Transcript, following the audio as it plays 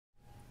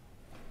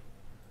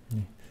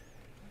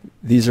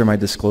These are my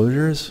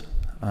disclosures.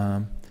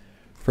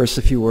 First,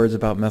 a few words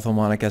about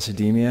methylmalonic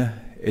acidemia.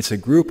 It's a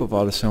group of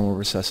autosomal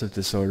recessive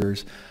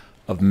disorders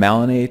of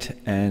malonate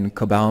and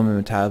cobalamin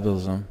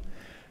metabolism.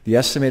 The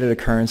estimated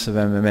occurrence of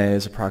MMA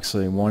is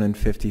approximately 1 in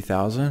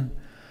 50,000.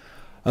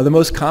 The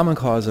most common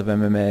cause of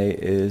MMA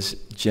is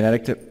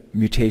genetic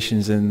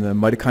mutations in the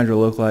mitochondrial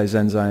localized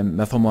enzyme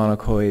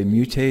methylmalonic-CoA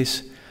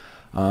mutase.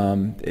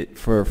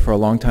 For a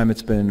long time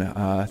it's been,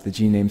 the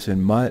gene name's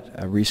been MUT.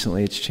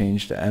 Recently it's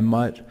changed to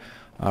MMUT.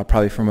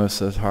 Probably for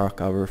most of the talk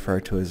I'll refer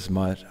to it as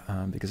MUT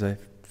because I have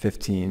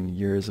 15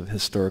 years of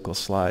historical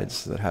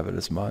slides that have it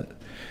as MUT.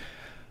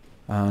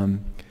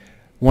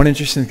 One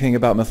interesting thing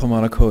about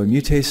methylmalonic-CoA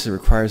mutase is it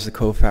requires the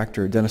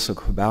cofactor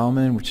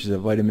adenosylcobalamin, which is a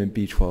vitamin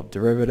B12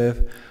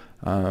 derivative.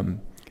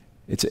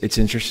 It's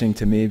interesting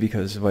to me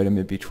because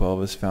vitamin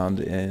B12 is found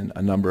in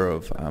a number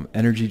of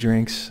energy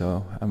drinks,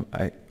 so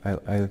I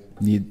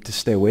need to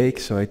stay awake,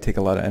 so I take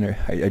a lot of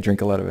I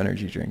drink a lot of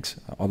energy drinks,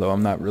 although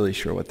I'm not really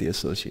sure what the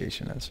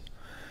association is.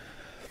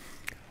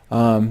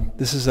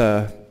 This is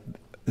a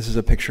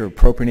picture of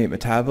propionate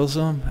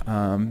metabolism.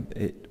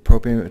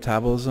 Propionate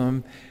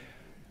metabolism,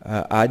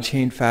 odd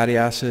chain fatty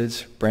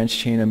acids, branch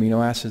chain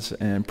amino acids,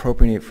 and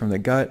propionate from the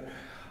gut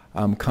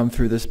come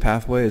through this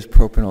pathway as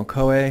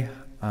propionyl-CoA,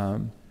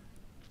 and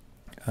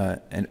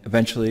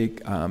eventually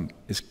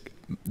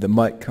the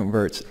MUT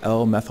converts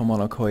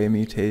L-methylmalonic-CoA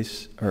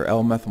mutase, or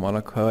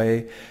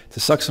L-methylmalonic-CoA to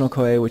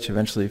succinyl-CoA, which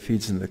eventually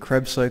feeds into the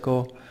Krebs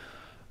cycle.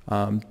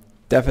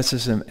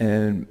 Deficits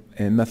in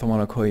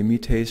methylmalonic-CoA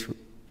mutase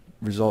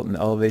result in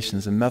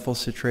elevations in methyl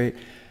citrate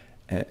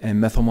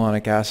and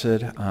methylmalonic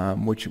acid,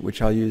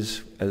 which I'll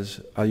use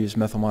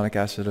methylmalonic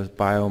acid as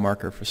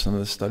biomarker for some of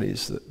the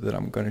studies that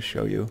I'm going to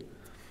show you.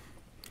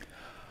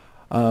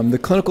 The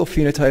clinical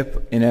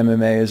phenotype in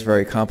MMA is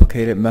very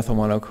complicated.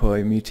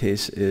 Methylmalonic-CoA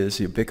mutase is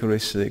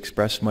ubiquitously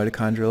expressed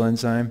mitochondrial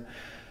enzyme.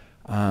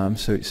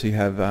 So you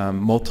have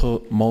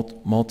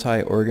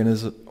multi-organ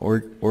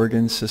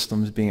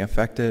systems being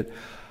affected.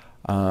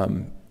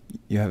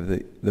 You have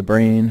the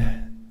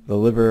brain, the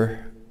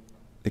liver,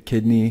 the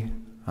kidney.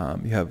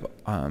 You have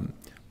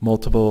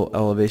multiple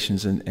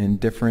elevations in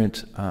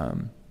different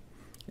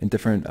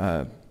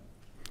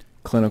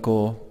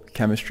clinical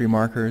chemistry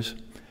markers.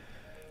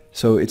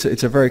 So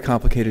it's a very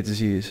complicated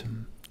disease.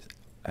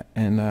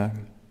 And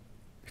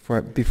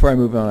before I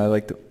move on, I'd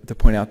like to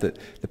point out that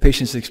the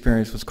patient's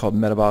experience what's called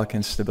metabolic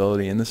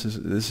instability, and this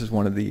is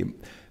one of the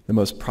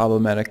most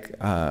problematic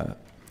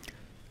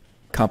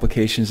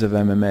complications of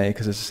MMA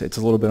because it's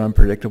a little bit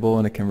unpredictable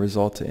and it can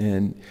result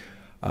in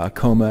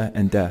coma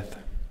and death.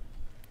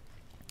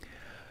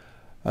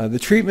 The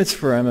treatments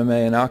for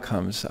MMA and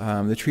outcomes.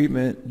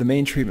 The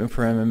main treatment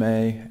for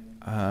MMA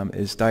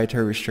is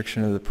dietary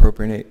restriction of the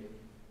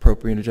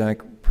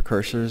propionogenic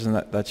precursors, and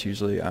that's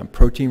usually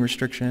protein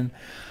restriction.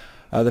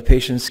 The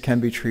patients can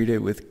be treated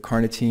with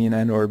carnitine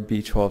and/or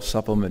B12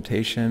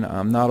 supplementation.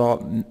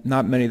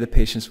 Not many of the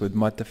patients with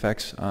MUT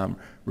defects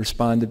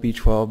respond to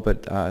B12,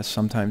 but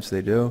sometimes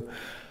they do.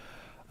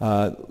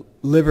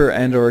 Liver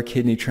and/or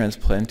kidney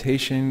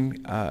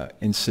transplantation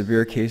in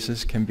severe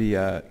cases can be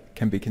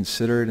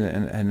considered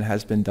and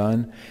has been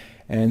done.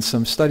 And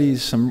some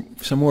studies, some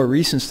more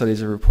recent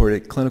studies have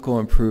reported clinical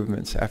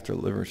improvements after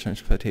liver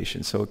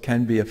transplantation, so it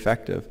can be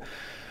effective.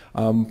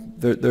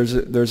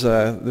 There's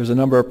a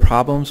number of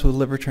problems with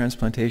liver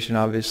transplantation.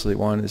 Obviously,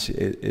 one is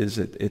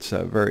it's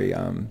a very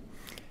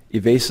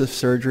evasive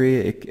surgery.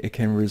 It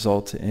can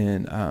result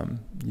in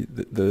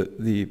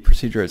the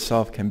procedure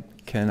itself can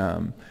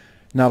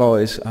not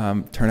always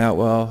turn out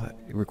well.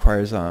 It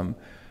requires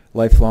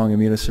lifelong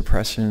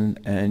immunosuppression,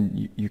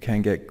 and you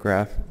can get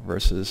graft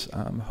versus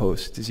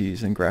host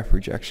disease and graft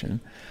rejection.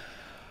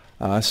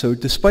 So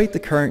despite the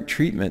current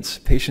treatments,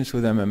 patients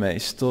with MMA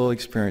still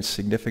experience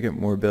significant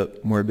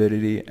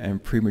morbidity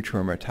and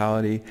premature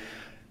mortality,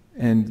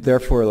 and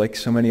therefore, like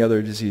so many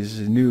other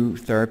diseases, new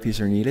therapies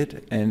are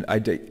needed. And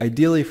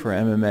ideally for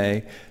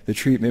MMA, the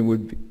treatment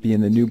would be in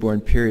the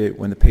newborn period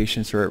when the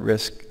patients are at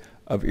risk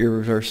of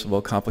irreversible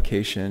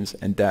complications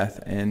and death,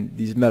 and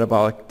these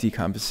metabolic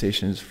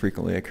decompensations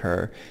frequently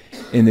occur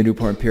in the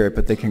newborn period,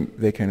 but they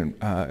can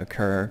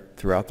occur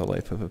throughout the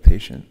life of a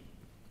patient.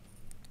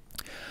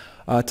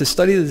 To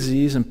study the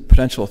disease and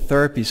potential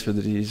therapies for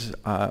the disease,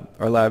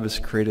 our lab has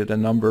created a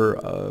number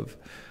of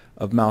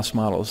mouse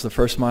models. The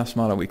first mouse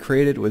model we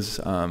created was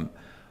a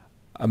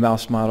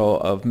mouse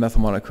model of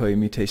methylmalonic-CoA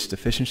mutase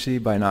deficiency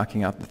by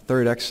knocking out the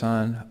third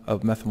exon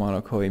of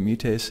methylmalonic-CoA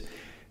mutase.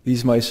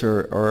 These mice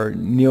are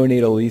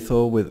neonatal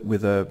lethal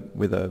with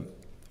a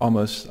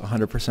almost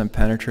 100%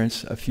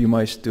 penetrance. A few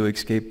mice do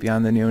escape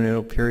beyond the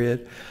neonatal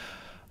period,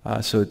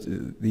 so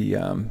the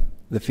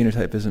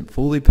phenotype isn't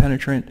fully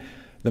penetrant.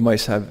 The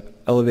mice have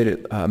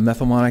elevated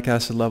methylmalonic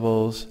acid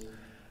levels,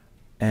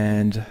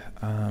 and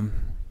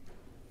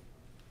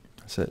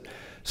that's it.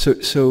 So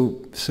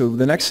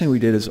the next thing we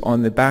did is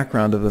on the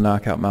background of the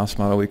knockout mouse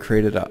model, we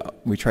tried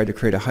to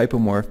create a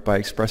hypomorph by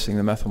expressing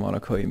the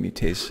methylmalonic-CoA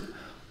mutase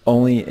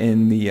only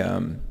in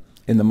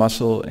the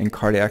muscle and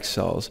cardiac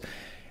cells.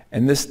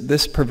 And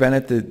this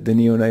prevented the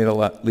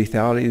neonatal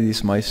lethality.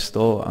 These mice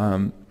still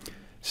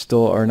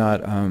are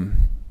not,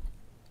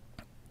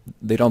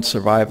 they don't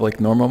survive like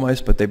normal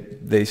mice, but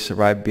they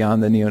survive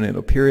beyond the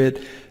neonatal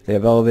period. They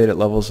have elevated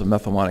levels of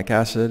methylmalonic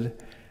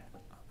acid.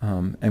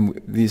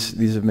 And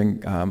these have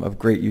been of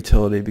great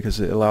utility because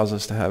it allows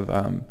us to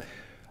have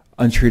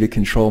untreated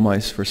control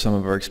mice for some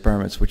of our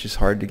experiments, which is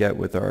hard to get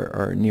with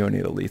our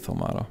neonatal lethal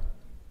model.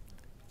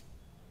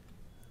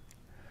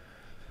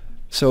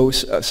 So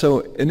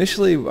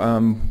initially,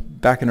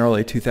 back in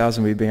early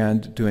 2000, we began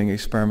doing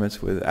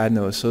experiments with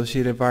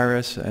adeno-associated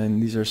virus,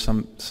 and these are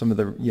some of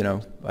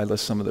the, I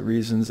list some of the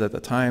reasons at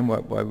the time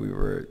why we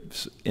were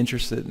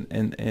interested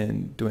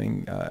in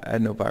doing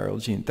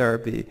adenoviral gene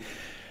therapy.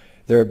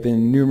 There have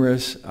been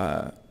numerous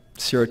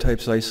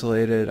serotypes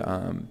isolated,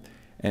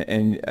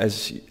 and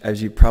as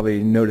you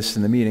probably noticed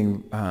in the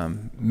meeting,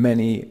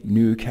 many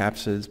new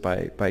capsids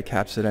by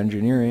capsid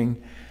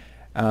engineering.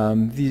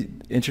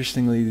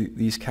 Interestingly,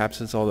 these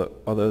capsids,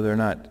 although they're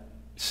not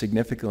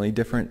significantly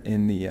different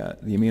in the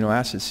amino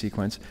acid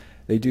sequence,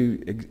 they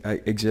do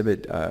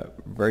exhibit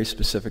very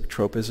specific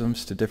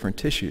tropisms to different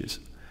tissues.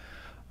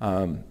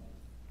 And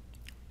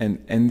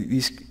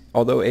these,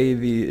 although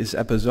AAV is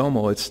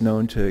episomal, it's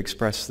known to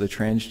express the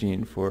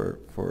transgene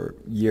for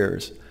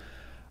years.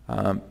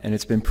 And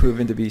it's been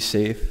proven to be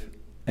safe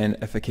and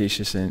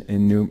efficacious in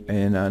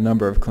a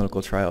number of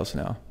clinical trials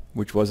now,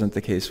 which wasn't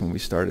the case when we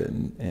started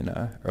in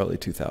early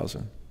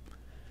 2000.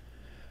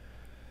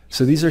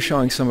 So these are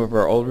showing some of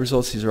our old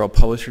results. These are all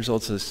published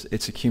results.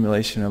 It's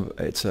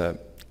a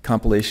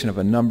compilation of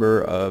a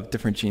number of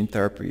different gene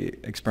therapy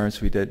experiments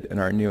we did in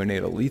our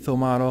neonatal lethal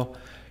model,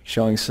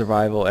 showing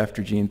survival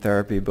after gene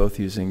therapy, both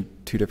using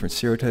two different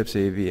serotypes,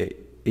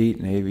 AAV8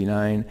 and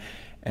AAV9,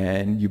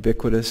 and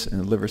ubiquitous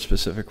and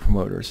liver-specific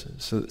promoters.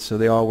 So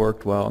they all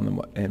worked well,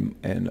 and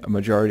a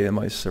majority of the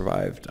mice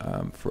survived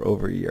for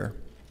over a year.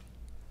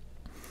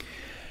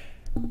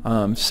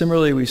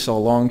 Similarly, we saw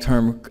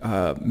long-term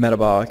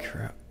metabolic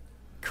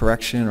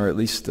correction, or at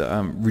least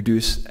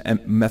reduced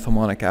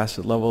methylmalonic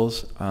acid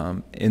levels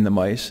in the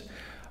mice.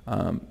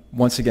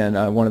 Once again,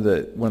 one of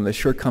the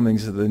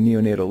shortcomings of the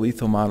neonatal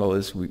lethal model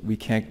is we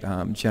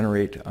can't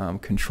generate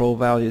control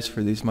values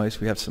for these mice.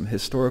 We have some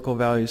historical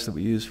values that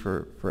we use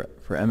for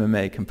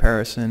MMA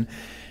comparison,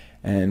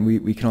 and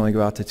we can only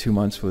go out to 2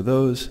 months with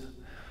those.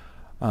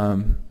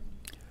 I'm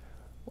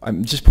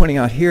just pointing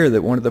out here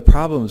that one of the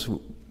problems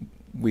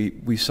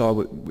we saw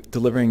with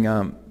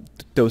delivering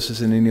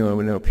doses in the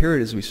neonatal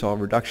period is we saw a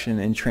reduction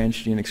in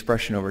transgene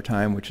expression over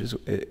time, which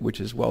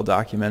is well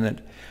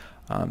documented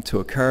to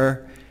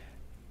occur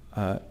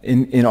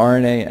in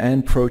RNA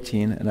and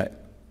protein.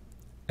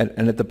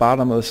 And at the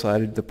bottom of the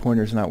slide, the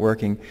pointer's not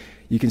working.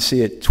 You can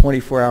see at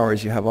 24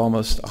 hours you have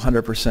almost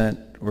 100%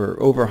 or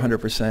over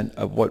 100%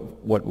 of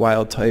what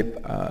wild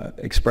type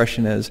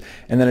expression is,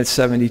 and then at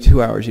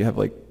 72 hours you have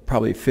like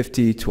probably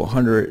 50 to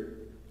 100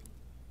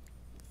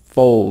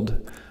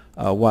 fold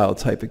wild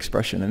type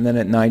expression, and then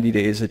at 90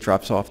 days it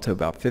drops off to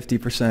about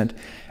 50%,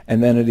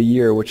 and then at a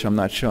year, which I'm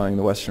not showing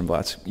the Western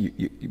blots,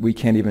 we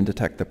can't even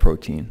detect the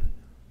protein.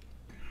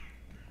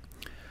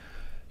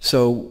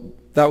 So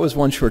that was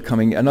one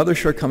shortcoming. Another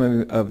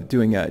shortcoming of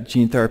doing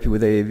gene therapy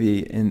with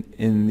AAV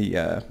in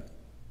the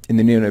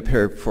neonatal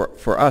period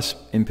for us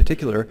in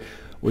particular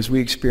was we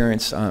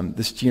experienced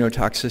this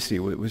genotoxicity,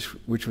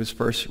 which was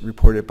first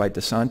reported by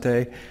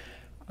Desante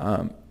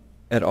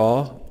et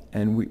al.,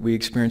 and we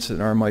experienced it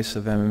in our mice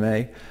of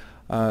MMA.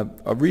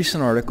 A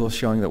recent article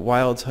showing that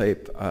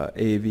wild-type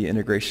AAV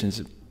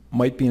integrations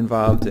might be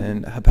involved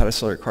in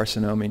hepatocellular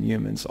carcinoma in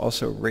humans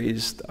also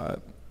raised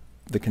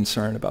the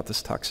concern about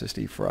this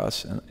toxicity for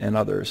us and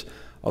others,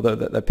 although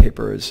that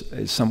paper is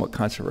somewhat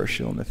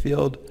controversial in the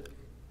field.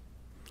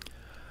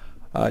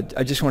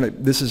 I just want to.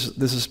 This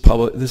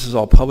is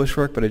all published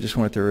work, but I just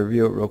wanted to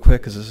review it real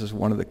quick because this is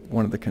one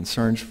of the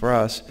concerns for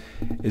us.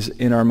 Is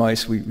in our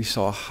mice we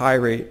saw a high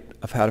rate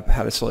of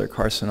hepatocellular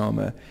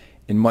carcinoma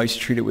in mice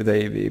treated with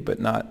AAV,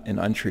 but not in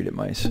untreated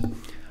mice.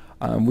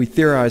 We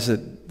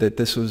theorized that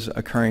this was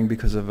occurring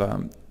because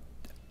of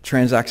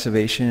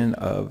transactivation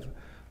of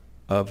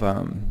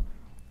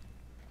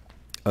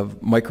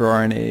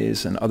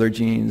microRNAs and other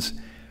genes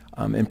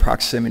in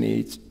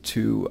proximity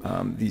to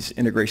these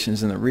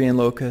integrations in the Rian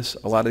locus.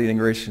 A lot of the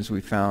integrations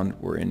we found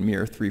were in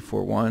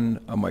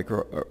miR341,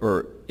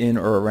 or in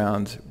or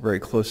around very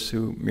close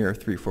to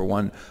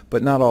miR341,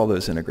 but not all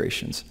those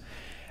integrations.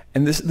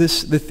 And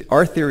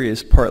our theory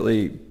is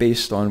partly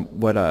based on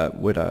what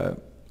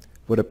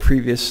a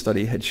previous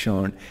study had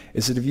shown,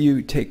 is that if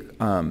you take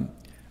an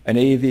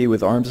AAV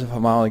with arms of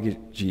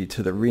homology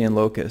to the Rian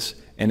locus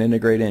and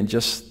integrate in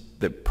just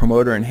the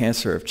promoter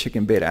enhancer of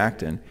chicken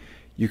beta-actin,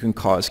 you can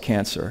cause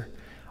cancer.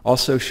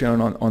 Also shown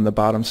on the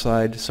bottom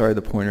slide, sorry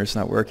the pointer's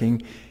not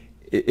working,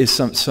 is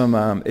it's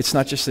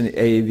not just an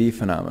AAV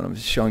phenomenon,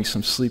 it's showing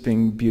some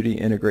sleeping beauty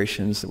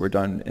integrations that were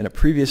done in a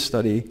previous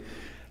study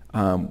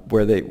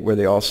where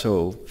they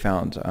also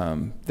found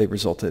they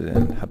resulted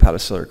in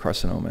hepatocellular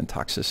carcinoma and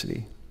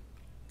toxicity.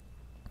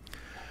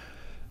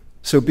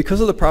 So because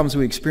of the problems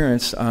we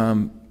experienced,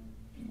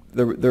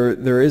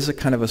 there is a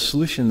kind of a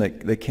solution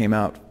that came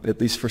out,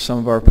 at least for some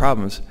of our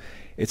problems.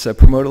 It's a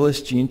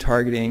promoterless gene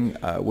targeting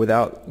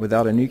without a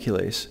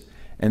nuclease,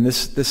 and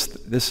this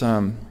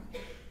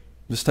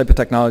type of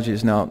technology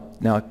is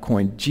now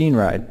coined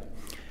GeneRide.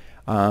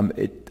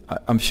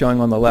 I'm showing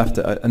on the left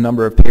a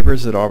number of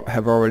papers that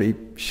have already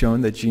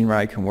shown that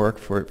GeneRide can work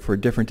for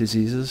different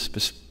diseases,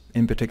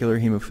 in particular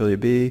hemophilia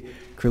B,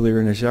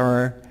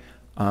 Crigler-Najjar,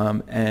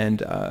 and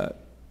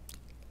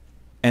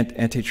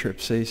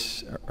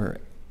antitrypsase or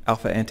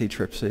alpha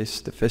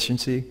antitrypsase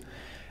deficiency.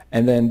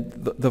 And then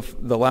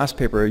the last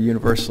paper, a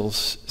universal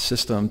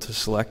system to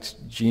select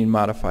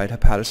gene-modified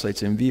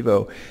hepatocytes in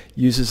vivo,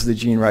 uses the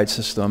GeneRide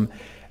system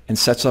and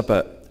sets up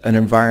an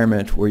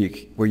environment where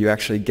you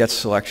actually get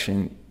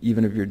selection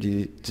even if your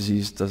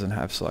disease doesn't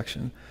have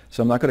selection.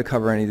 So I'm not going to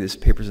cover any of these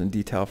papers in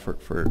detail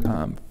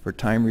for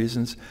time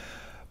reasons,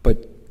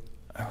 but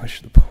I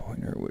wish the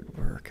pointer would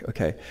work.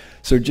 Okay,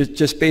 so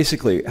just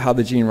basically how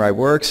the GeneRide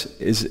works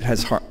is it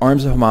has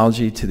arms of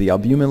homology to the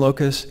albumin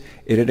locus.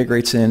 It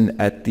integrates in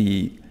at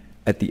the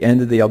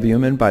end of the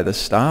albumin by the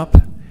stop,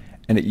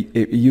 and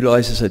it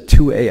utilizes a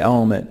 2A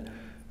element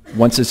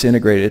once it's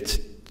integrated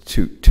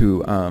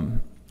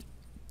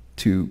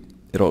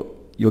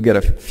you'll get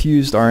a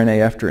fused RNA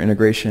after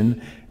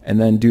integration, and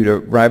then due to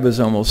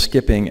ribosomal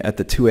skipping at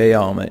the 2A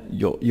element,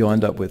 you'll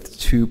end up with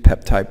two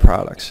peptide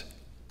products.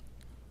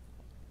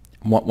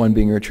 One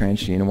being your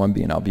transgene and one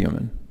being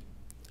albumin.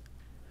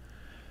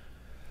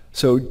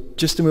 So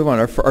just to move on,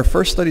 our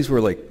first studies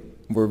were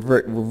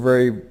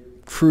very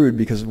crude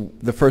because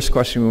the first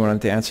question we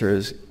wanted to answer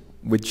is,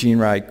 with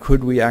GeneRide,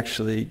 could we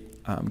actually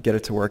get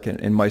it to work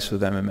in mice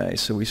with MMA?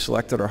 So we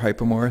selected our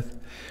hypomorph.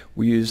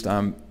 We used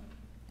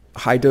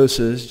high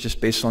doses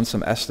just based on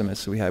some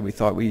estimates that we had. We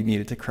thought we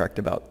needed to correct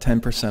about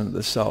 10% of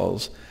the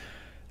cells.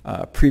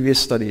 Previous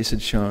studies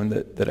had shown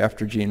that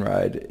after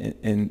GeneRide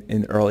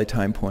in early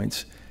time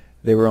points,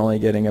 they were only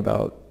getting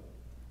about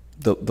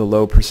the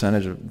low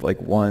percentage of like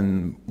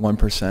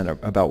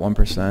 1%, about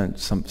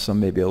 1%, some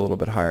maybe a little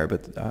bit higher.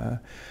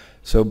 But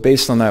so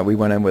based on that, we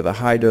went in with a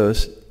high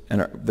dose,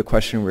 and the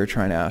question we were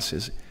trying to ask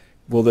is,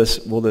 will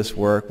this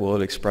work? Will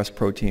it express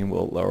protein?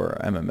 Will it lower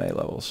MMA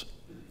levels?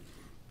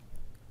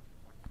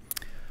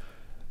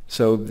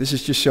 So this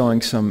is just showing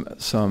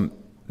the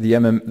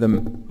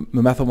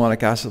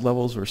methylmalonic acid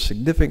levels were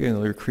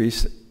significantly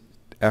increased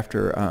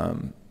after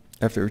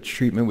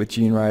treatment with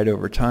GeneRide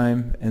over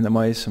time in the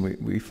mice, and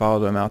we followed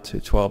them out to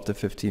 12 to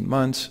 15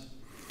 months,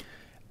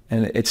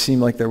 and it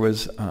seemed like there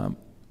was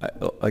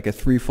like a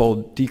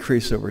threefold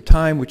decrease over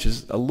time, which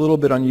is a little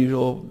bit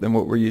unusual than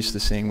what we're used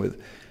to seeing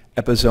with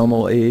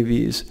episomal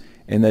AAVs,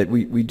 in that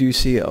we do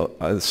see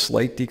a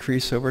slight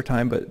decrease over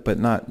time, but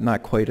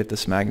not quite at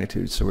this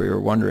magnitude. So we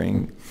were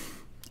wondering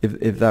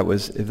if that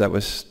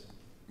was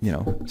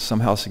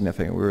somehow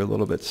significant. We were a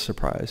little bit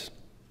surprised.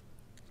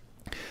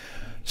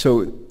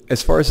 So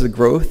as far as the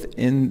growth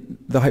in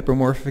the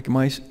hypermorphic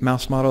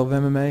mouse model of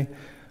MMA,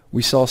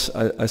 we saw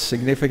a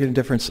significant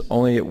difference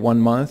only at 1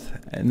 month,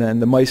 and then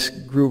the mice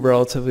grew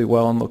relatively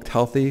well and looked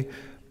healthy,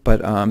 but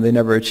they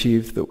never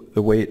achieved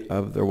the weight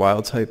of their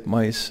wild-type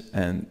mice,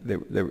 and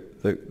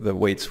the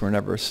weights were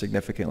never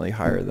significantly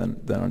higher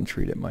than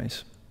untreated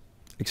mice,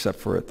 except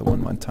for at the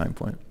 1 month time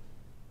point.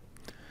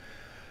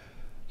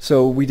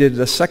 So we did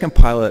a second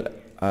pilot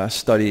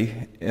study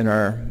in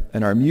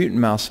our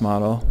mutant mouse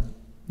model,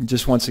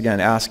 just once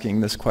again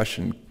asking this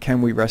question: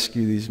 can we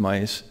rescue these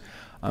mice?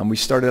 We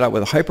started out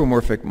with a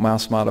hypermorphic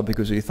mouse model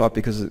because we thought,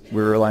 because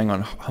we were relying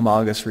on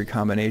homologous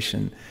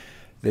recombination,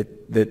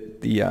 that the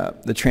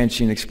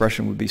transgene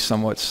expression would be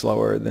somewhat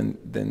slower than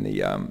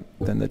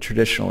the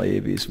traditional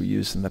AAVs we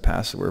used in the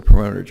past that were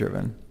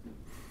promoter-driven.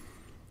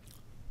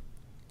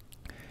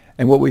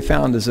 And what we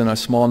found is, in a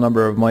small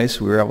number of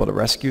mice, we were able to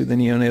rescue the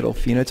neonatal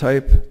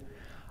phenotype,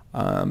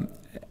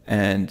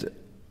 and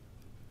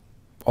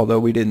although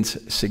we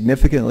didn't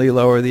significantly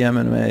lower the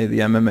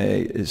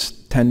MMA is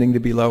tending to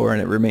be lower,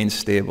 and it remains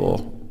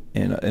stable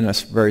in a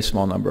very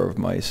small number of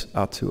mice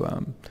out to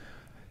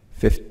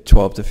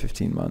 12 to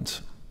 15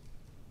 months.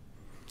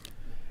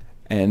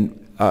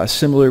 And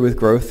similar with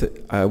growth,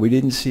 we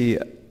didn't see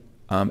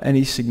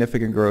any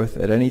significant growth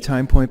at any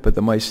time point, but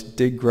the mice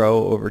did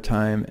grow over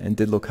time and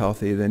did look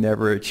healthy. They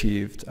never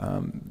achieved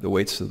the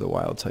weights of the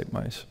wild-type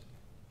mice.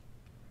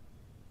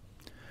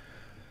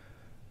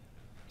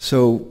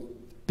 So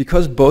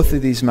because both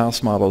of these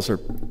mouse models are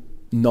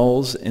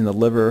nulls in the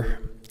liver,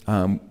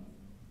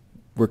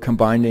 we're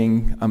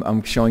combining,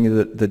 I'm showing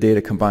you the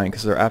data combined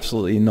because they're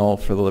absolutely null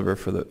for the liver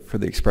for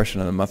the expression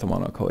of the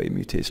methylmalonic-CoA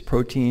mutase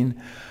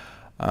protein.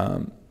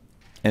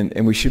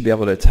 And we should be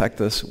able to detect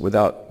this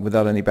without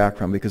any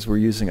background because we're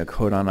using a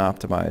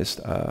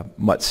codon-optimized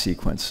MUT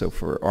sequence. So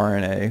for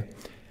RNA,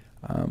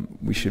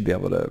 we should be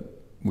able to,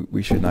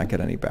 we should not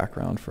get any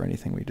background for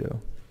anything we do.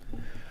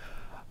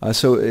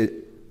 Some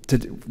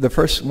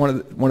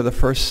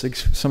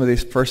of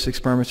these first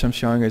experiments I'm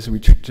showing is we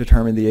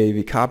determined the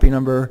AAV copy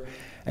number,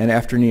 And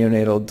after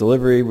neonatal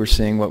delivery, we're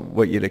seeing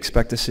what you'd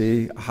expect to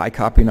see, high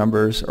copy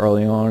numbers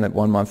early on at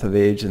 1 month of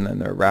age, and then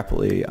they're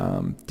rapidly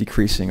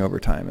decreasing over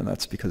time. And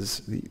that's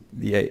because the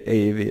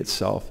AAV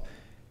itself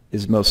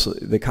is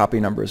mostly, the copy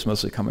number is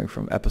mostly coming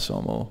from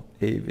episomal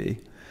AAV.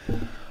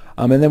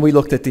 And then we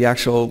looked at the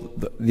actual,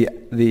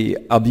 the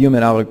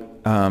albumin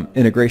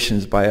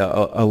integrations by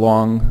a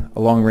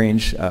long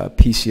range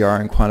PCR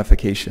and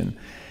quantification.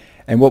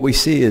 And what we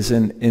see is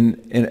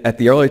at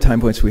the early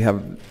time points, we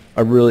have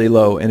a really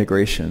low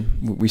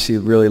integration. We see a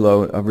really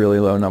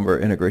low number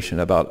of integration,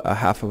 about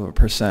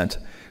 0.5%,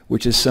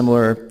 which is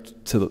similar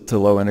to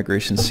low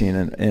integration seen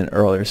in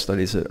earlier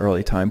studies at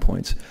early time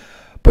points.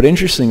 But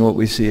interesting, what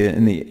we see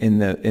in the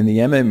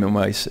MMA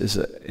mice is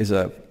a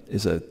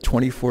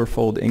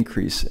 24-fold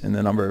increase in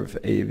the number of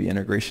AAV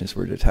integrations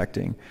we're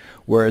detecting,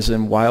 whereas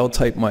in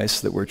wild-type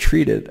mice that were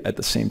treated at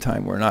the same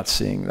time, we're not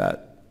seeing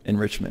that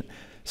enrichment,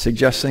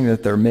 suggesting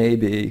that there may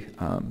be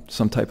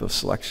some type of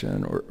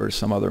selection or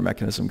some other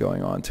mechanism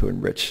going on to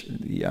enrich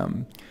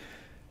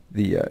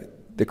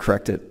the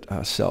corrected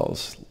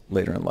cells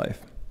later in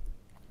life.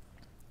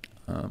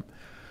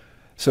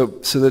 So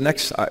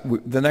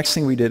the next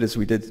thing we did is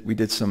we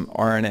did some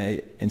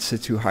RNA in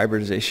situ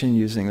hybridization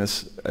using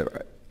this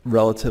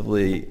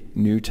relatively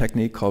new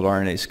technique called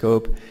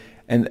RNA-scope,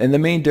 and the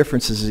main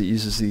difference is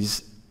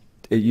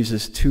it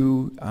uses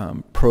two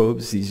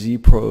probes, these Z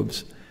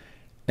probes,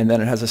 and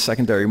then it has a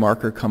secondary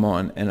marker come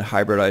on and it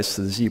hybridizes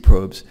to the Z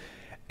probes.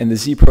 And the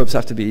Z probes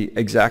have to be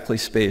exactly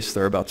spaced.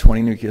 They're about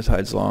 20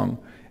 nucleotides long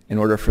in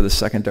order for the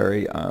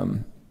secondary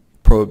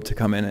probe to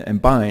come in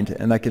and bind,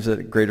 and that gives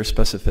it greater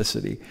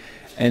specificity.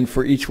 And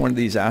for each one of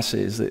these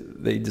assays,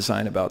 they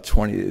design about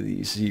 20 of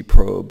these Z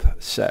probe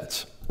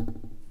sets.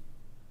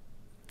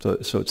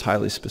 So it's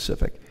highly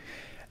specific.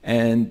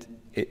 And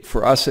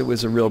for us, it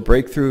was a real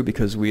breakthrough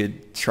because we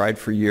had tried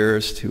for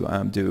years to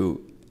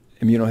do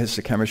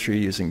immunohistochemistry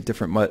using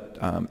different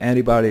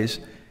antibodies,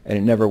 and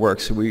it never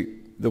works. So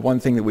the one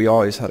thing that we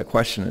always had a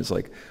question is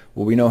like,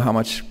 well, we know how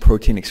much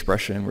protein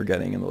expression we're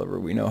getting in the liver,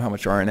 we know how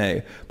much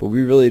RNA, but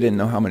we really didn't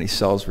know how many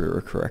cells we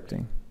were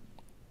correcting.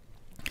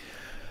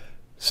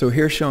 So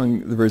here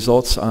showing the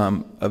results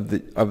of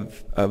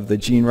the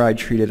gene ride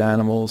treated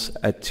animals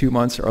at 2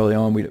 months early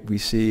on. We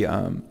see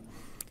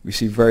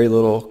very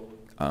little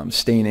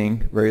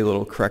staining, very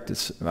little corrected,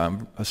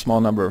 a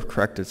small number of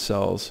corrected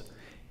cells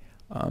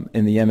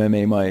in the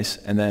MMA mice,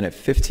 and then at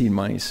 15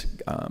 mice,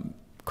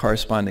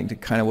 corresponding to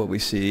kind of what we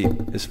see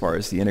as far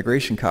as the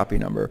integration copy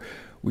number,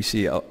 we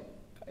see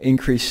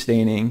increased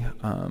staining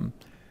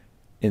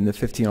in the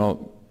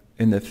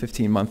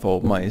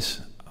 15-month-old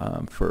mice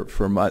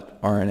for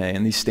MUT RNA,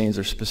 and these stains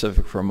are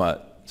specific for MUT,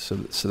 so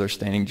they're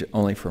staining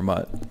only for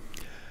MUT.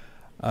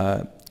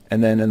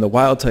 And then in the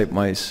wild-type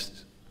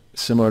mice,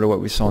 similar to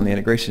what we saw in the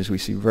integrations, we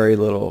see very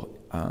little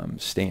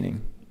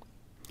staining,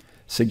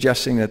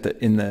 suggesting that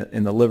in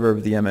the liver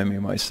of the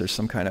MMA mice, there's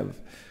some kind of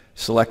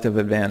selective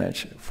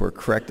advantage for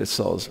corrected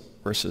cells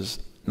versus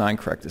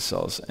non-corrected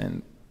cells.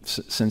 And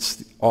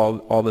since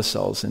all the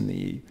cells in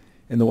the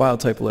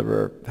wild-type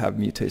liver have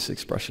mutase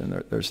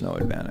expression, there's no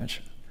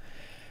advantage.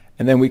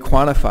 And then we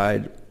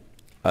quantified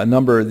a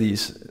number of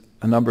these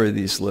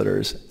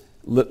livers,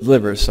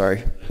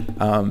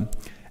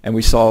 and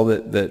we saw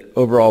that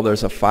overall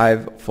there's a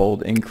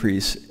 5-fold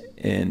increase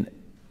in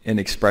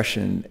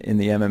expression in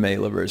the MMA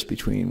livers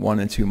between 1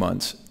 and 2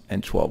 months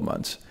and 12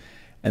 months.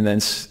 And then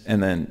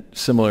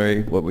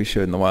similarly, what we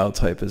showed in the wild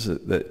type is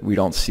that we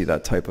don't see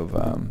that type of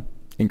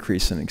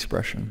increase in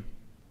expression.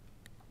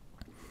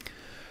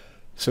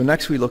 So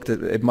next we looked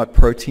at MUT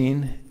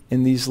protein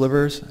in these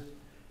livers,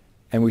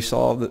 and we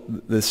saw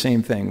the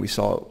same thing. We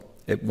saw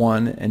at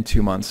 1 and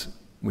 2 months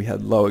we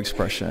had low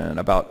expression,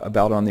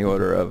 about on the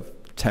order of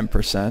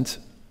 10%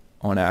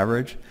 on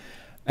average.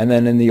 And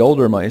then in the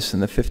older mice, in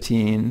the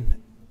 15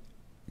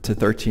 to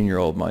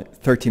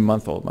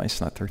 13-month-old mice,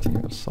 not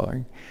 13-year-olds,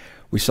 sorry,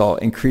 we saw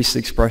increased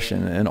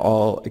expression in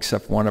all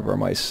except one of our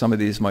mice. Some of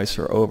these mice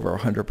are over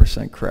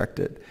 100%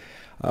 corrected.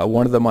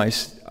 One of the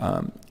mice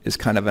is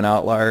kind of an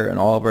outlier in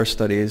all of our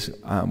studies.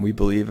 We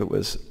believe it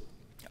was,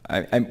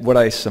 what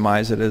I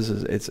surmise it is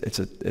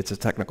it's a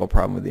technical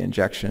problem with the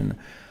injection.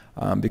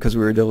 Because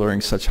we were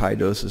delivering such high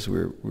doses,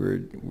 we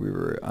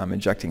were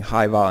injecting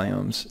high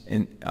volumes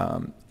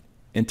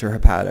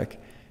intrahepatic,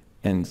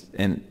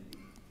 and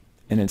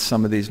in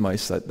some of these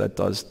mice that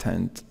does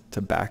tend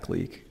to back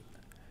leak.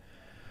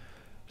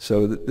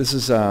 So this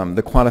is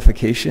the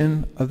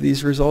quantification of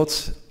these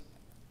results,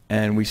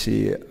 and we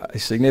see a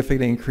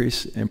significant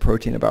increase in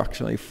protein, about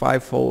actually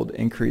 5-fold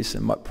increase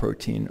in MUT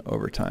protein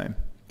over time,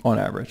 on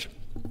average.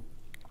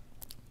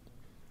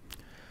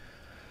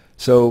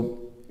 So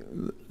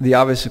the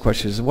obvious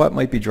question is, what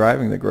might be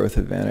driving the growth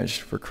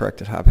advantage for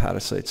corrected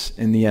hepatocytes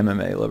in the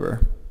MMA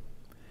liver?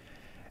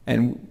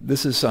 And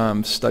this is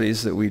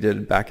studies that we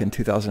did back in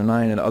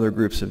 2009, and other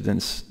groups have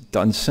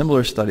done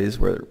similar studies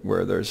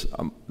where there's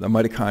a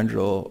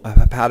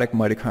hepatic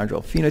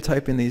mitochondrial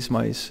phenotype in these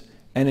mice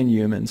and in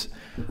humans.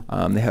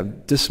 They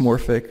have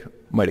dysmorphic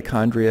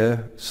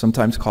mitochondria,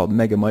 sometimes called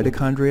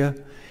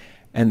megamitochondria,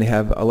 and they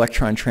have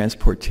electron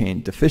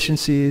transportine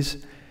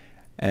deficiencies,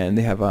 and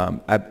they have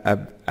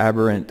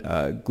aberrant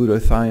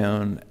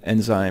glutathione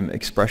enzyme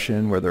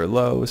expression where they're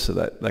low, so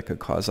that could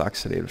cause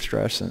oxidative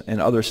stress. And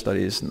other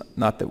studies,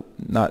 not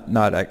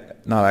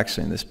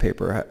actually in this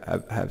paper,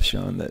 have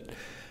shown that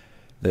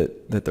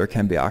there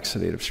can be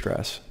oxidative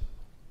stress.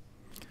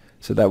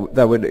 So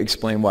that would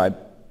explain why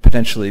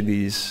potentially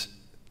these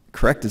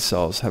corrected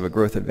cells have a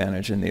growth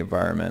advantage in the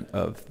environment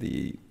of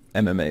the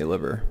MMA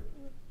liver.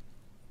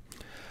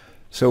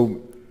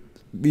 So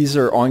these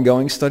are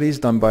ongoing studies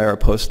done by our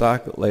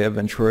postdoc, Leah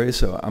Venturi,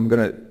 so I'm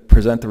going to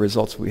present the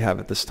results we have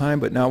at this time,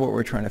 but now what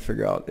we're trying to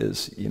figure out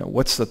is,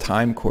 what's the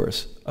time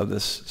course of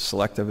this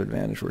selective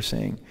advantage we're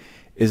seeing?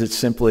 Is it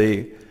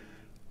simply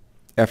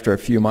after a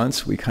few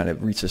months we kind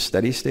of reach a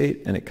steady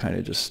state and it kind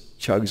of just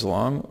chugs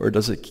along, or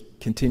does it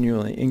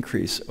continually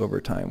increase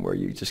over time where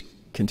you just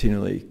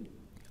continually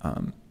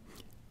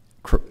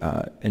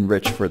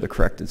enrich for the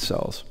corrected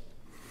cells?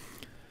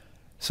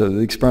 So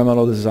the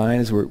experimental design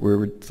is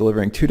we're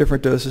delivering 2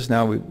 different doses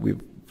now.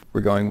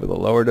 We're going with a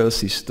lower dose.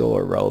 These still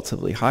are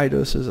relatively high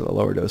doses, a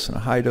lower dose and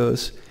a high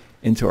dose,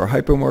 into our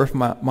hypermorph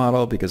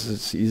model because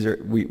it's easier.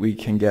 We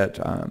can get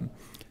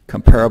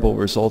comparable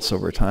results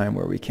over time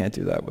where we can't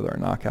do that with our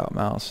knockout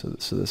mouse.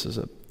 So this is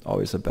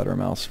always a better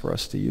mouse for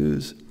us to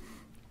use.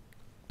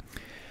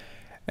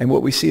 And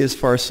what we see as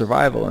far as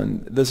survival,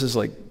 and this is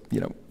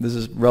this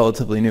is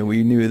relatively new.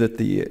 We knew that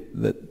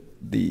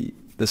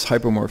this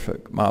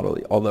hypermorphic model,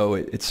 although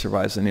it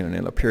survives the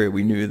neonatal period,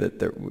 we knew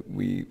that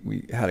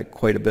we had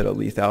quite a bit of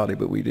lethality,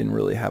 but we didn't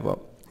really have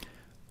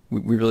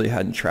we really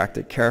hadn't tracked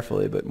it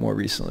carefully, but more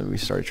recently we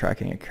started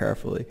tracking it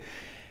carefully.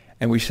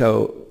 And we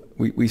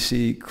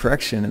see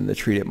correction in the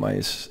treated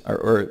mice,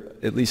 or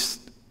at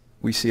least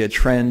we see a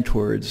trend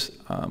towards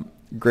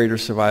greater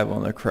survival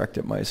in the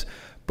corrected mice,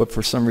 but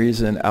for some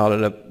reason out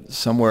at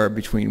somewhere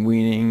between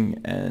weaning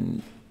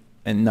and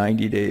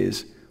 90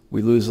 days,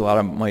 we lose a lot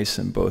of mice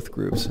in both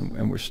groups,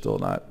 and we're still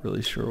not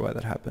really sure why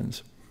that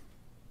happens.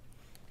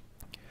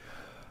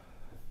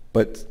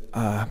 But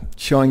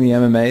showing the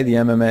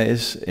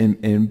MMAs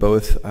in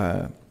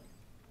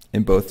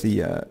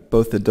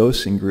both the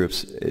dosing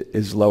groups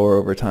is lower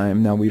over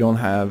time. Now we don't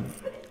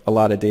have a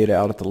lot of data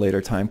out at the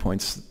later time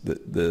points,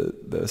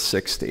 the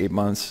 6 to 8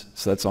 months,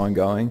 so that's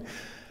ongoing.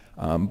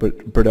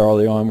 But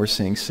early on, we're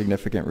seeing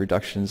significant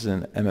reductions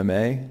in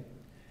MMA,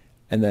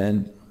 and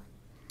then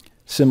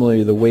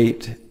similarly, the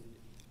weight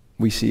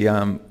we see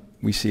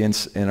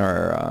in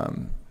our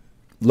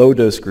low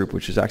dose group,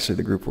 which is actually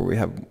the group where we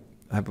have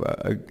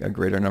a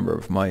greater number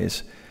of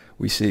mice,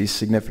 we see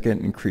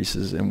significant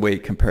increases in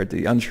weight compared to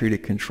the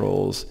untreated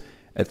controls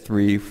at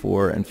 3,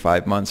 4, and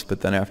 5 months.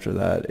 But then after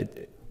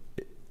that,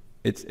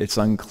 it's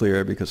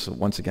unclear because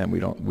once again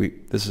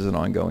this is an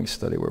ongoing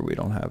study where we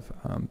don't have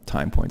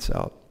time points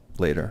out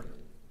later.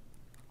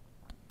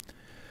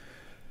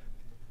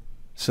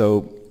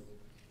 So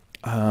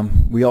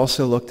we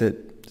also looked at.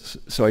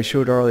 So I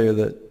showed earlier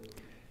that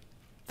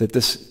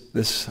this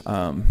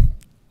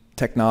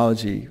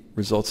technology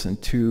results in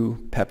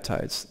 2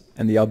 peptides,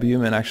 and the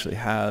albumin actually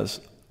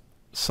has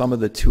some of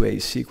the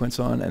 2A sequence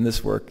on, and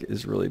this work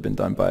has really been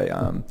done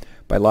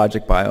by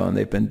Logic Bio, and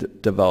they've been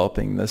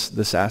developing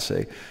this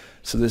assay.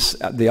 So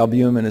the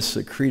albumin is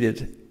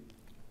secreted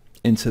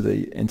into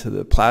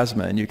the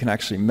plasma, and you can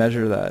actually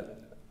measure that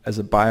as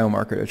a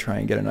biomarker to try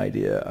and get an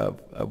idea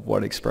of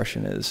what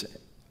expression is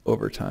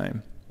over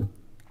time.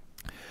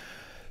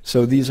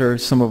 So these are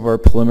some of our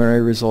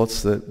preliminary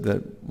results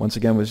that once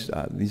again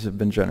these have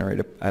been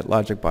generated at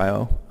Logic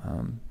Bio.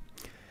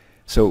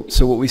 So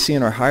what we see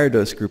in our higher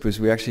dose group is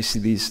we actually see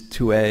this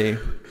 2A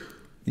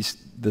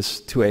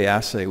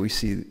assay. We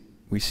see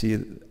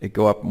it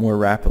go up more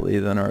rapidly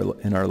than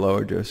in our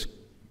lower dose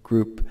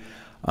group.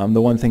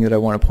 The one thing that I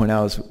want to point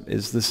out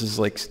is this is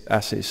like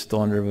assays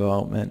still under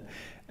development,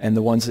 and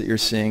the ones that you're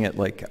seeing at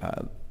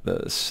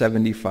the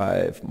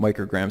 75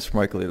 micrograms per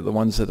microliter, the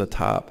ones at the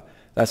top,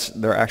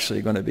 they're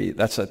actually going to be,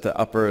 that's at the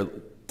upper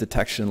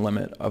detection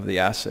limit of the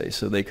assay,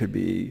 so they could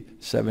be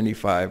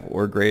 75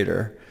 or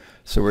greater.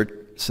 So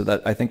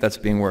that I think that's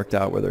being worked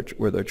out where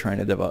they're trying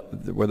to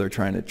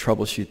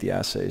troubleshoot the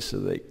assay so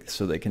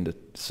they can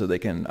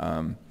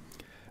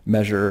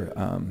measure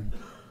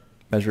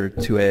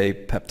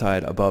 2A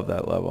peptide above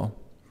that level.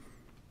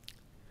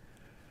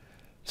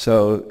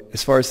 So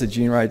as far as the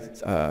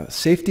gene-wide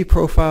safety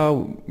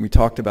profile, we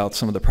talked about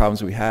some of the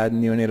problems we had in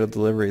neonatal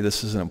delivery.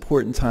 This is an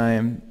important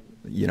time,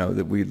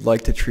 that we'd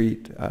like to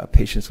treat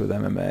patients with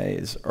MMA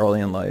is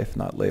early in life,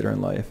 not later in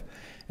life.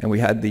 And we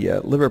had the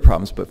liver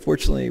problems, but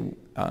fortunately,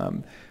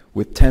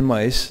 with 10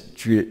 mice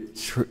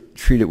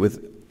treated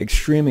with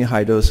extremely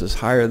high doses,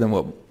 higher than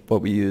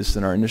what we used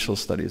in our initial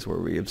studies where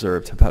we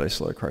observed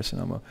hepatocellular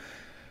carcinoma,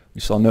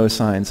 we saw no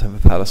signs of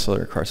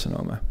hepatocellular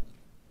carcinoma.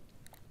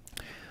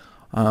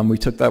 We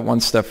took that one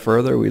step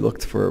further. We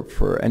looked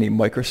for any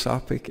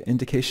microscopic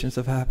indications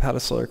of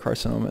hepatocellular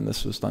carcinoma, and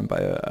this was done by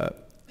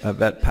a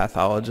vet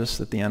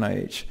pathologist at the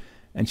NIH,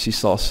 and she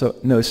saw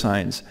no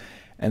signs.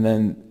 And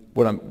then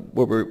what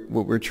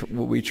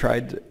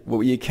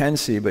you can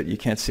see, but you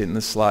can't see it in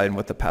this slide, and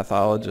what the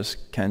pathologists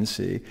can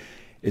see,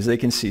 is they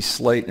can see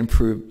slight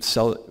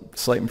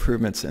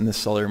improvements in the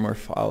cellular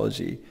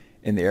morphology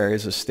in the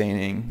areas of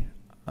staining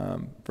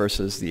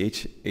versus the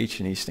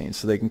H&E stain.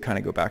 So they can kind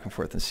of go back and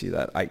forth and see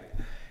that.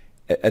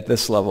 At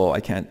this level,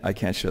 I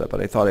can't show that, but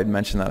I thought I'd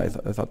mention that. I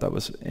thought that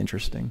was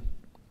interesting.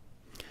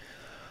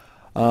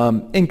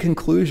 In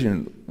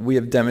conclusion, we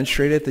have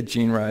demonstrated that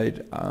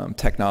gene-ride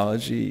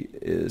technology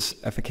is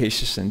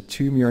efficacious in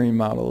 2 murine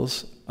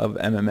models of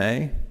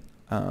MMA.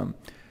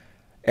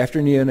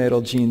 After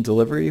neonatal gene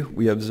delivery,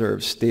 we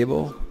observe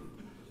stable,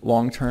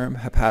 long-term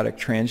hepatic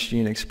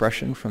transgene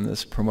expression from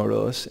this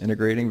promoterless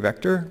integrating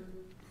vector.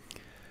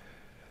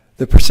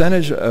 The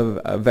percentage of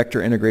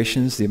vector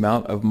integrations, the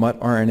amount of MUT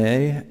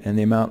RNA and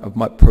the amount of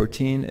MUT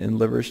protein in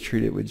livers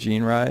treated with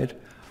gene-ride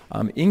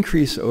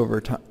increase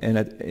over time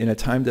in a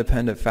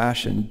time-dependent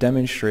fashion,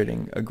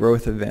 demonstrating a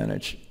growth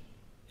advantage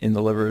in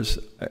the livers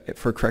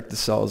for corrected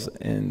cells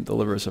in the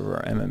livers of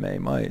our MMA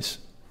mice.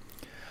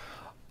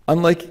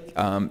 Unlike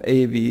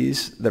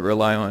AAVs that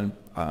rely on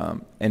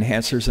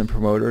enhancers and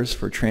promoters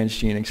for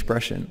transgene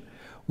expression,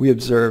 we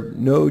observe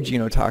no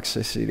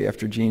genotoxicity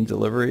after gene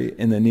delivery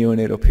in the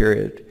neonatal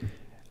period.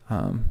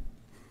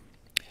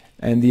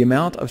 And the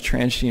amount of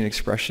transgene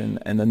expression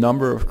and the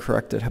number of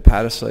corrected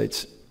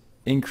hepatocytes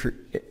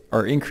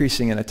are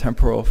increasing in a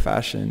temporal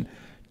fashion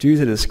due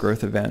to this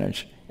growth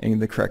advantage in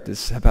the corrected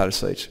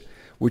hepatocytes,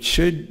 which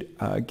should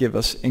give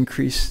us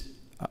increased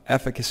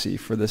efficacy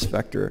for this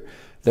vector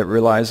that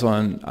relies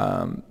on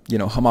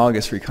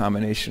homologous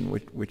recombination,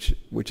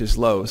 which is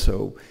low.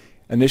 So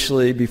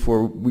initially,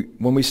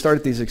 when we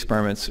started these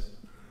experiments,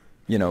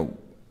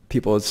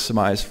 people had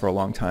surmised for a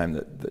long time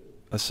that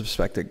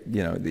suspected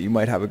that you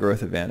might have a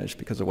growth advantage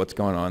because of what's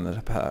going on in the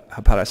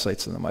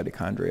hepatocytes and the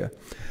mitochondria.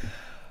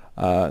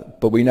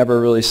 But we never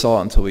really saw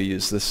it until we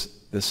used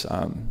this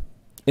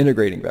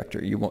integrating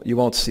vector. You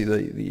won't see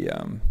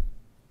the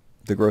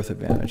growth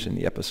advantage in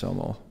the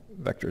episomal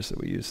vectors that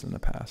we used in the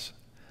past.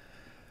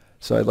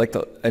 So I'd like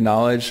to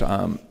acknowledge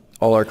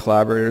all our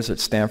collaborators at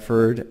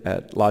Stanford,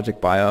 at Logic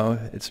Bio.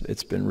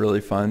 It's been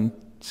really fun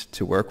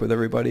to work with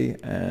everybody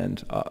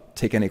and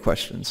take any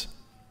questions.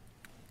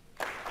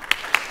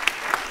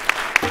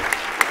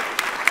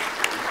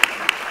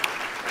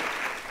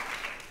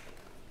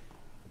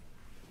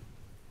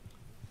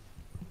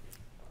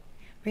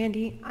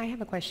 Randy, I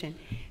have a question.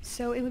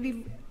 So it would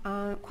be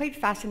quite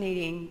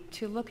fascinating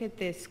to look at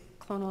this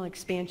clonal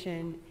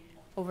expansion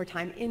over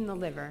time in the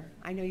liver.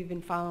 I know you've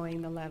been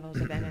following the levels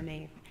of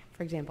MMA,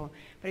 for example,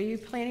 but are you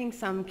planning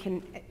some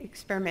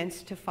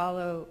experiments to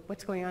follow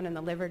what's going on in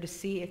the liver to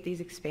see if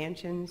these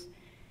expansions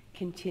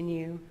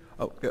continue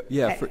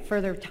at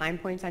further time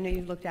points? I know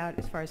you've looked out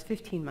as far as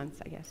 15 months,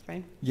 I guess,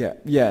 right? Yeah,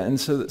 and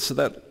so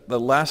that the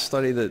last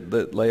study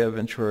that Leah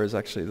Ventura is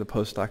actually the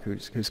postdoc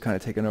who's kind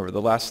of taken over.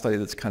 The last study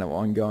that's kind of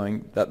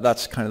ongoing,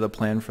 that's kind of the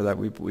plan for that.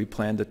 We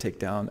plan to take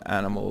down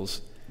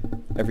animals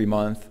every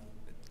month,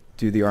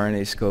 do the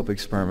RNA scope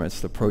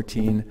experiments, the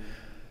protein,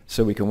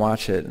 so we can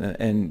watch it.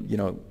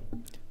 And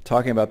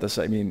talking about this,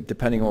 I mean,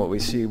 depending on what we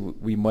see,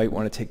 we might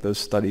want to take those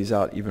studies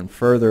out even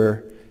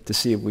further to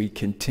see if we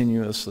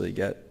continuously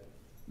get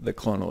the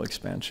clonal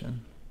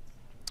expansion.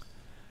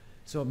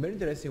 So very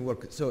interesting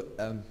work. So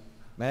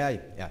may I?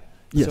 Yeah.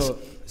 Yes.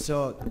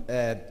 So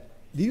did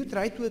you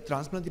try to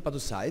transplant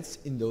hepatocytes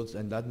in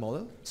that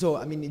model? So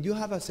I mean, you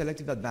have a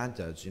selective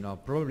advantage.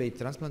 Probably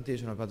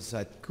transplantation of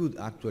hepatocyte could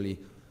actually,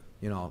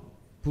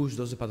 push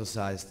those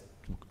hepatocytes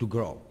to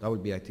grow. That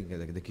would be, I think,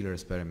 the killer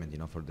experiment,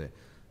 for the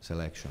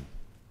selection.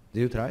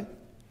 Did you try?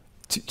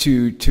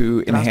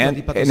 To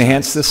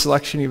enhance the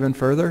selection even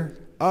further?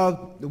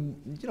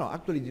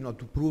 Actually,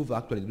 to prove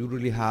actually you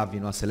really have,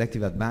 a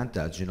selective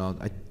advantage.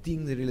 I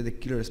think really the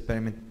killer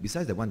experiment,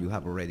 besides the one you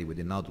have already with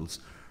the nodules,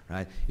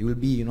 right? It will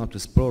be, to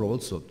explore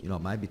also,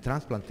 might be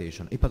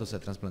transplantation,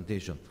 hepatocyte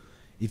transplantation.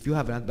 If you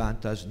have an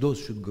advantage, those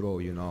should grow,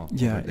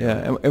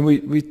 Yeah.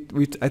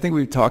 And I think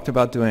we talked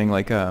about doing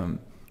like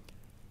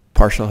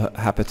partial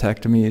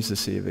hepatectomies to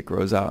see if it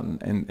grows out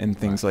and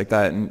things like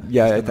that. And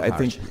yeah, I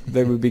think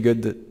that would be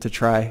good to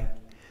try.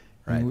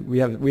 Right.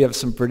 We have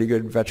some pretty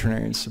good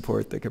veterinarian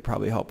support that could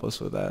probably help us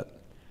with that.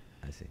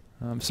 I see.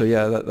 So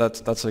yeah,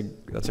 that's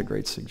a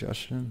great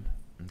suggestion.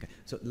 Okay.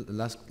 So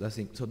last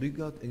thing. So do you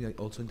got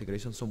also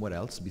integration somewhere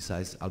else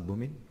besides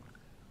albumin?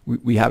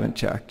 We haven't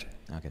checked.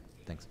 Okay.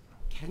 Thanks.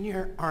 Can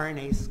your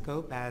RNA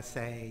scope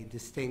assay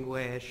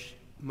distinguish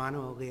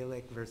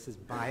monoallelic versus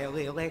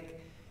biallelic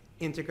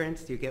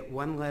integrants? Do you get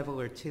one level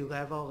or two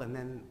level, and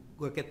then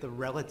look at the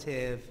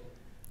relative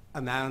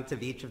amount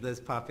of each of those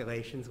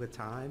populations with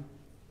time?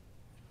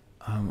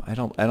 I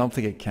don't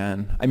think it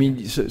can. I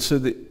mean,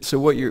 so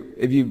what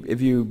if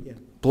you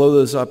blow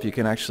those up, you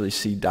can actually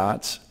see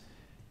dots,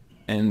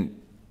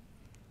 and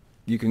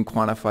you can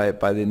quantify it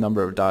by the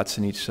number of dots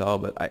in each cell.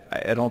 But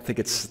I don't think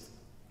it's.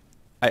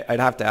 I'd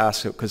have to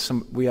ask it because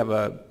we have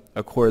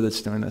a core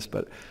that's doing this,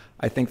 but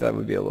I think that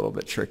would be a little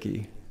bit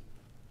tricky.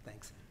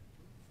 Thanks.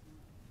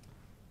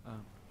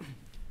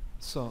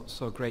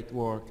 So great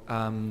work.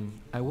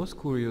 I was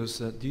curious,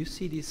 do you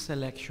see this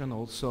selection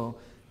also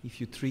if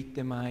you treat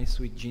the mice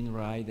with gene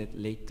ride at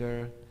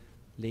later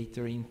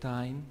in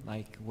time,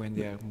 like when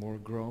they are more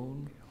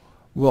grown?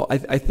 Well,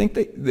 I think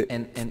that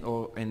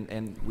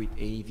and with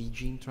AAV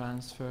gene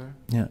transfer?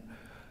 Yeah.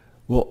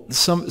 Well,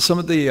 some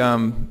of the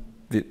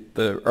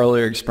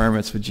earlier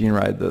experiments with gene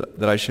ride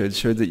that I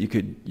showed that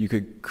you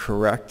could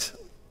correct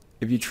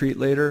if you treat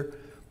later,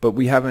 but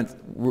we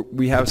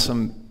have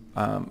some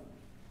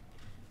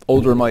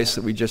older mice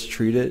that we just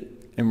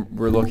treated, and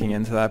we're looking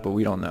into that, but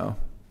we don't know.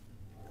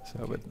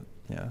 So, but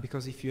yeah.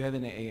 Because if you have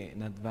an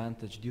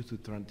advantage due to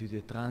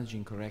the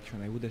transgene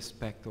correction, I would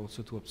expect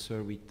also to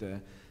observe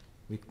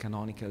with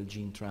canonical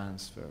gene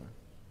transfer,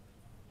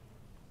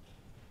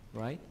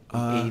 right?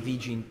 AAV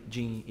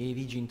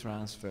gene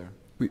transfer.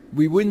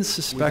 We wouldn't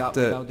suspect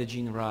without the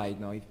gene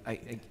ride. No,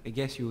 I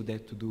guess you would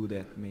have to do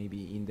that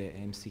maybe in the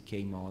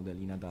MCK model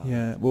in adults.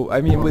 Yeah. Well, I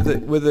mean, with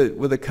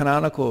a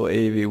canonical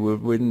AAV, we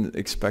wouldn't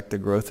expect a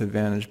growth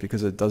advantage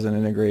because it doesn't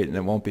integrate and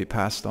it won't be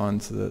passed on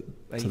to the.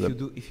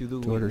 If you do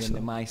when the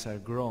mice are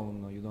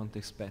grown, no, you don't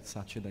expect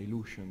such a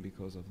dilution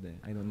because of the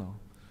I don't know.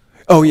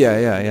 Oh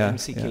yeah.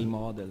 MCK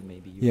model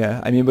maybe.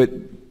 Yeah, I mean, but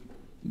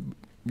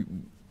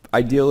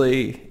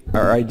ideally,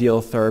 our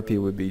ideal therapy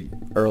would be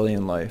early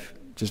in life,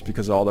 just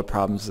because of all the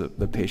problems that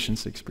the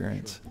patients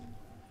experience.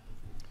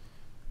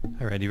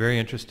 All righty, very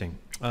interesting.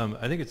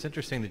 I think it's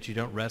interesting that you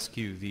don't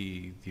rescue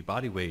the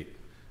body weight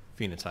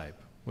phenotype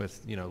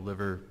with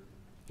liver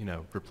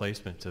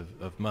replacement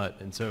of MUT,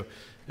 and so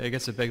I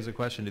guess it begs the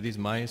question: do these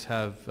mice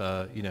have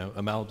a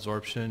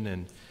malabsorption,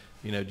 and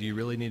do you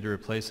really need to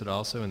replace it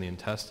also in the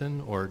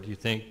intestine, or do you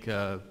think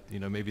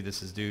maybe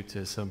this is due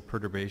to some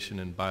perturbation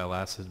in bile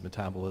acid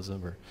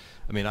metabolism? Or,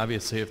 I mean,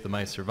 obviously, if the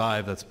mice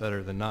survive, that's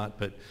better than not,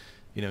 but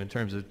in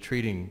terms of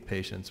treating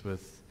patients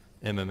with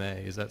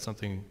MMA, is that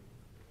something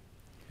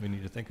we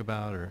need to think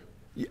about, or?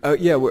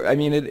 Yeah, I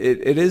mean, it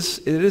is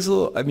a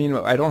little, I mean,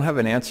 I don't have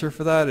an answer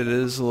for that. It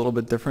is a little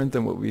bit different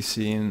than what we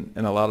see in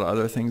a lot of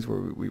other things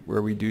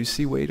where we do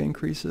see weight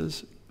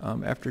increases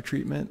after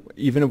treatment,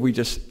 even if we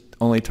just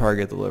only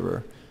target the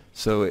liver.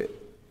 So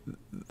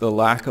the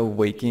lack of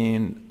weight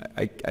gain,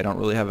 I don't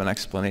really have an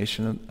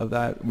explanation of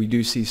that. We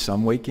do see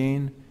some weight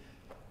gain,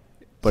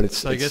 but it's...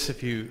 So I guess to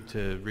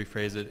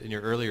rephrase it, in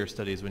your earlier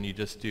studies, when you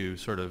just do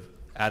sort of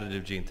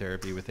additive gene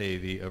therapy with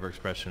AAV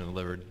overexpression in the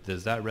liver,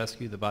 does that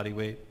rescue the body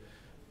weight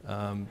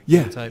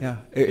phenotype?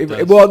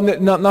 Yeah. Well,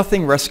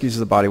 nothing rescues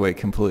the body weight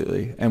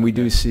completely, and we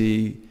do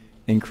see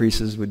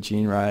increases with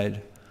gene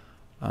ride,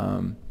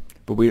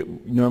 but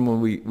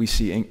normally we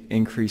see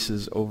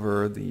increases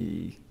over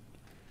the.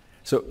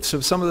 So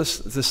some of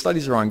the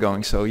studies are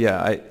ongoing. So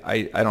yeah,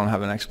 I don't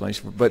have an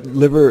explanation for, but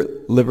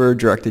liver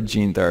directed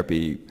gene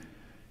therapy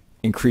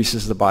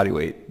increases the body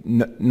weight.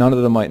 None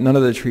of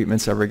the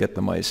treatments ever get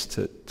the mice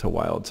to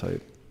wild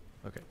type.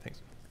 Okay,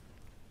 thanks.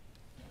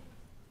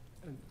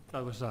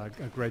 That was a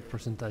great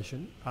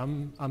presentation.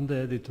 I'm the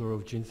editor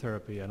of Gene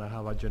Therapy, and I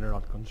have a general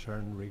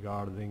concern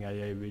regarding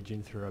AAV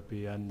gene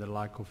therapy and the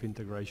lack of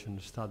integration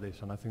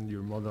studies, and I think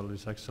your model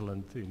is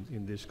excellent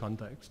in this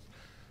context.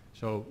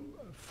 So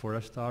for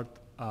a start,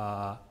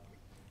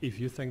 if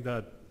you think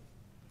that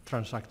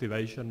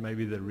transactivation may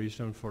be the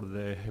reason for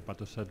the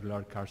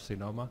hepatocellular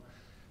carcinoma,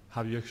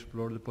 have you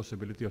explored the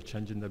possibility of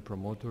changing the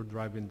promoter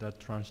driving that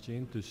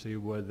transgene to see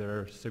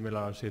whether,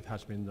 similar as it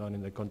has been done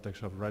in the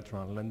context of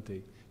retro and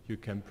lenti, you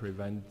can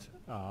prevent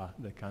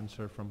the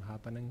cancer from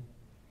happening?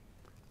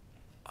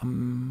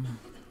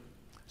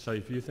 So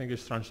if you think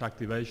it's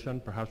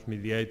transactivation, perhaps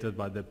mediated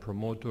by the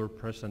promoter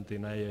present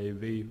in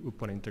AAV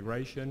upon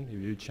integration, if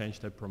you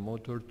change the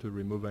promoter to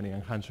remove any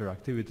enhancer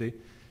activity,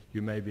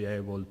 you may be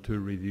able to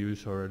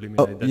reduce or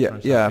eliminate the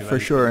transactivation. Yeah, for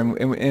sure.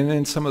 And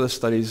in some of the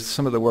studies,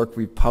 some of the work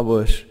we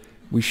published,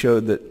 we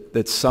showed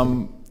that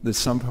some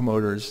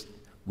promoters,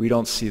 we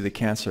don't see the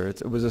cancer.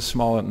 It was a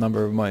small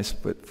number of mice,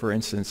 but for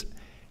instance,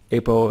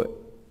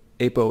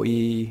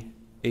 ApoE,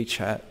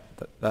 HAT,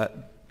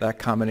 that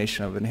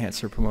combination of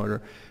enhancer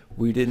promoter,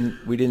 we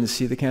didn't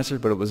see the cancer,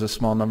 but it was a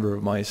small number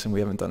of mice, and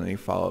we haven't done any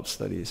follow-up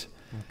studies.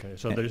 Okay,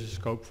 so there is a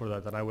scope for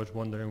that, and I was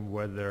wondering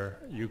whether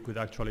you could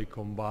actually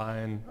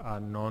combine a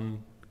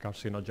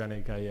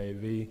non-carcinogenic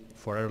AAV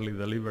for early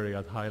delivery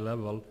at high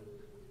level,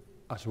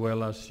 as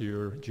well as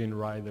your gene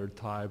rider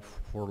type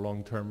for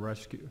long-term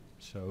rescue.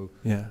 So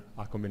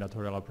a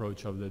combinatorial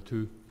approach of the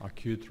two,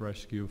 acute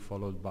rescue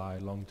followed by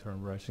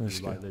long-term rescue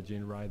by the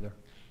gene rider.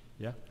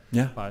 Yeah?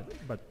 Yeah.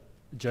 But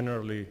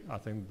generally, I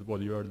think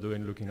what you are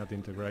doing, looking at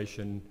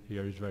integration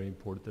here, is very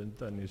important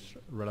and is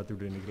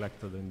relatively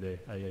neglected in the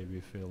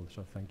AAV field.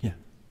 So thank you.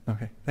 Yeah.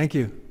 Okay. Thank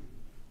you.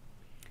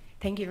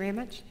 Thank you very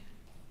much.